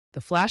The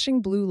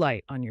flashing blue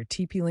light on your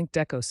TP-Link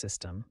Deco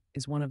system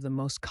is one of the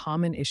most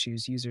common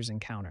issues users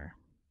encounter.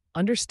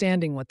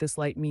 Understanding what this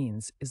light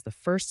means is the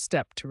first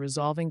step to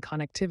resolving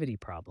connectivity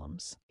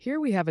problems. Here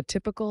we have a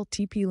typical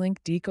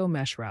TP-Link Deco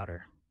mesh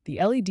router.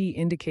 The LED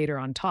indicator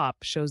on top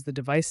shows the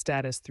device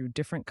status through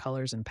different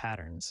colors and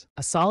patterns.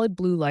 A solid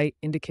blue light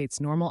indicates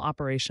normal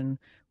operation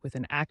with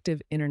an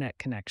active internet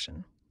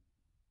connection.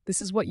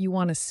 This is what you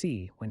want to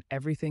see when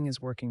everything is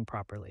working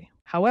properly.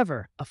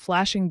 However, a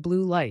flashing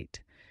blue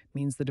light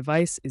means the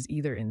device is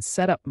either in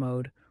setup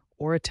mode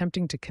or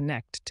attempting to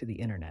connect to the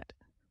internet.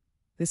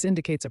 This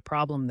indicates a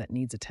problem that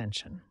needs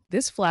attention.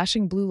 This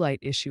flashing blue light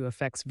issue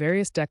affects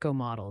various Deco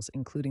models,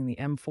 including the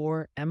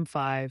M4,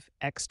 M5,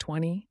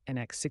 X20, and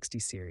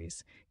X60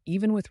 series,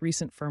 even with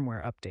recent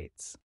firmware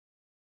updates.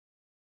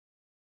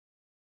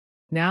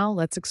 Now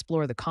let's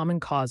explore the common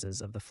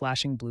causes of the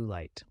flashing blue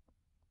light.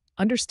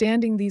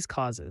 Understanding these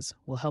causes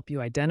will help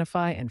you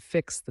identify and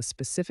fix the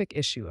specific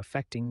issue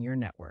affecting your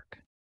network.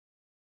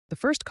 The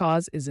first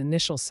cause is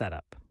initial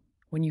setup.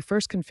 When you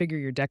first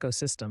configure your Deco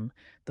system,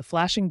 the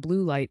flashing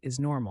blue light is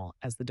normal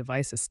as the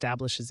device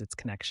establishes its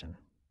connection.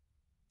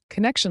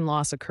 Connection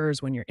loss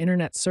occurs when your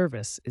internet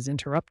service is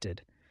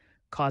interrupted,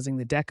 causing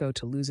the Deco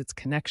to lose its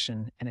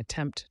connection and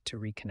attempt to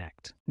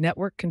reconnect.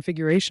 Network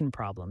configuration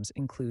problems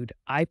include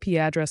IP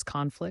address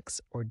conflicts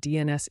or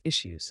DNS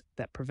issues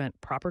that prevent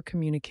proper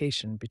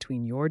communication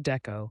between your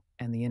Deco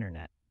and the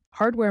internet.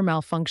 Hardware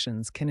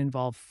malfunctions can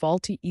involve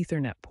faulty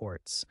Ethernet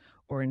ports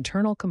or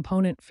internal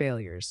component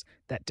failures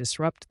that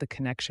disrupt the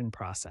connection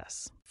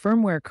process.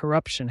 Firmware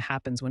corruption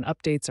happens when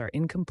updates are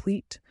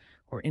incomplete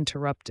or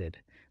interrupted,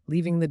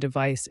 leaving the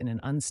device in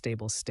an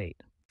unstable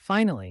state.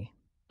 Finally,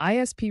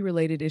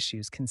 ISP-related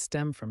issues can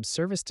stem from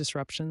service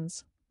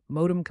disruptions,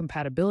 modem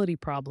compatibility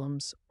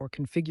problems, or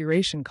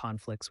configuration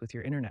conflicts with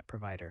your internet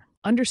provider.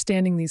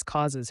 Understanding these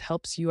causes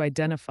helps you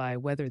identify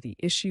whether the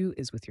issue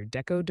is with your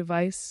Deco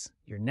device,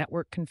 your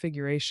network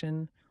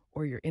configuration,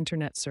 or your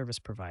internet service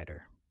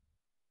provider.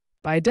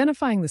 By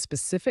identifying the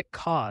specific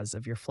cause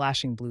of your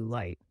flashing blue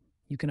light,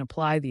 you can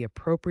apply the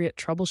appropriate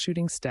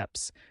troubleshooting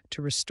steps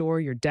to restore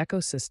your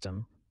Deco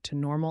system to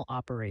normal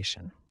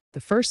operation.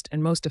 The first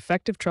and most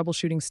effective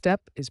troubleshooting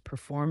step is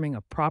performing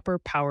a proper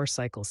power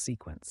cycle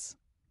sequence.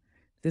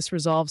 This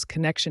resolves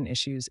connection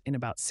issues in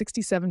about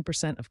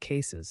 67% of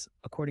cases,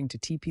 according to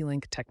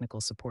TP-Link technical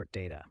support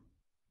data.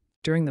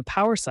 During the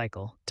power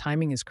cycle,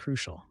 timing is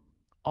crucial.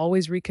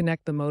 Always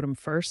reconnect the modem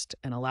first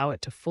and allow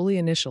it to fully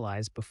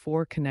initialize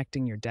before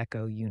connecting your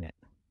Deco unit.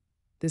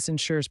 This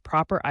ensures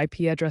proper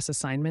IP address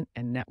assignment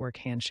and network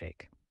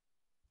handshake.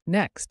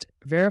 Next,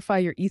 verify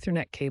your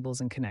Ethernet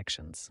cables and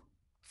connections.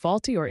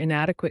 Faulty or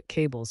inadequate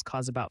cables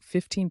cause about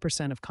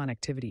 15% of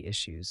connectivity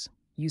issues.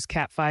 Use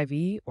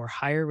Cat5e or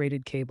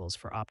higher-rated cables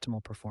for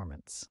optimal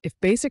performance. If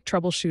basic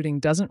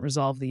troubleshooting doesn't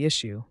resolve the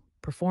issue,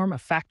 perform a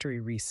factory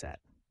reset.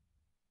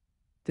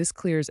 This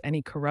clears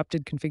any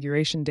corrupted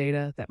configuration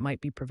data that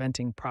might be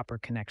preventing proper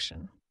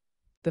connection.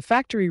 The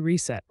factory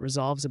reset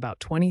resolves about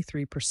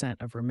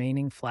 23% of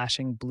remaining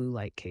flashing blue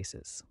light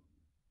cases.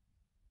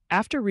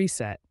 After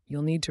reset,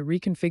 you'll need to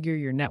reconfigure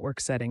your network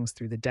settings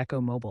through the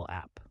Deco mobile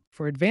app.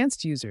 For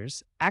advanced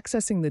users,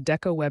 accessing the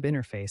Deco web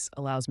interface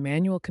allows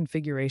manual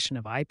configuration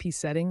of IP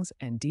settings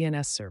and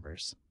DNS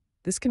servers.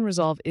 This can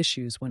resolve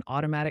issues when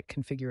automatic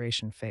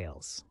configuration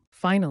fails.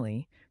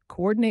 Finally,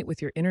 coordinate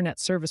with your internet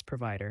service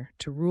provider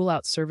to rule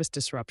out service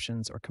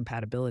disruptions or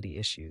compatibility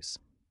issues.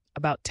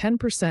 About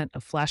 10%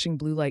 of flashing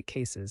blue light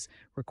cases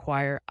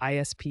require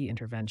ISP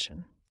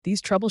intervention.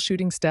 These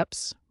troubleshooting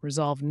steps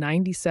resolve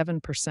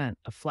 97%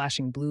 of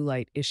flashing blue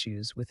light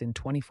issues within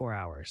 24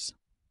 hours.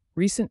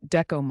 Recent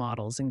Deco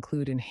models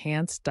include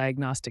enhanced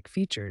diagnostic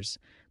features,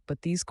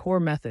 but these core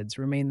methods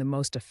remain the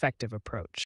most effective approach.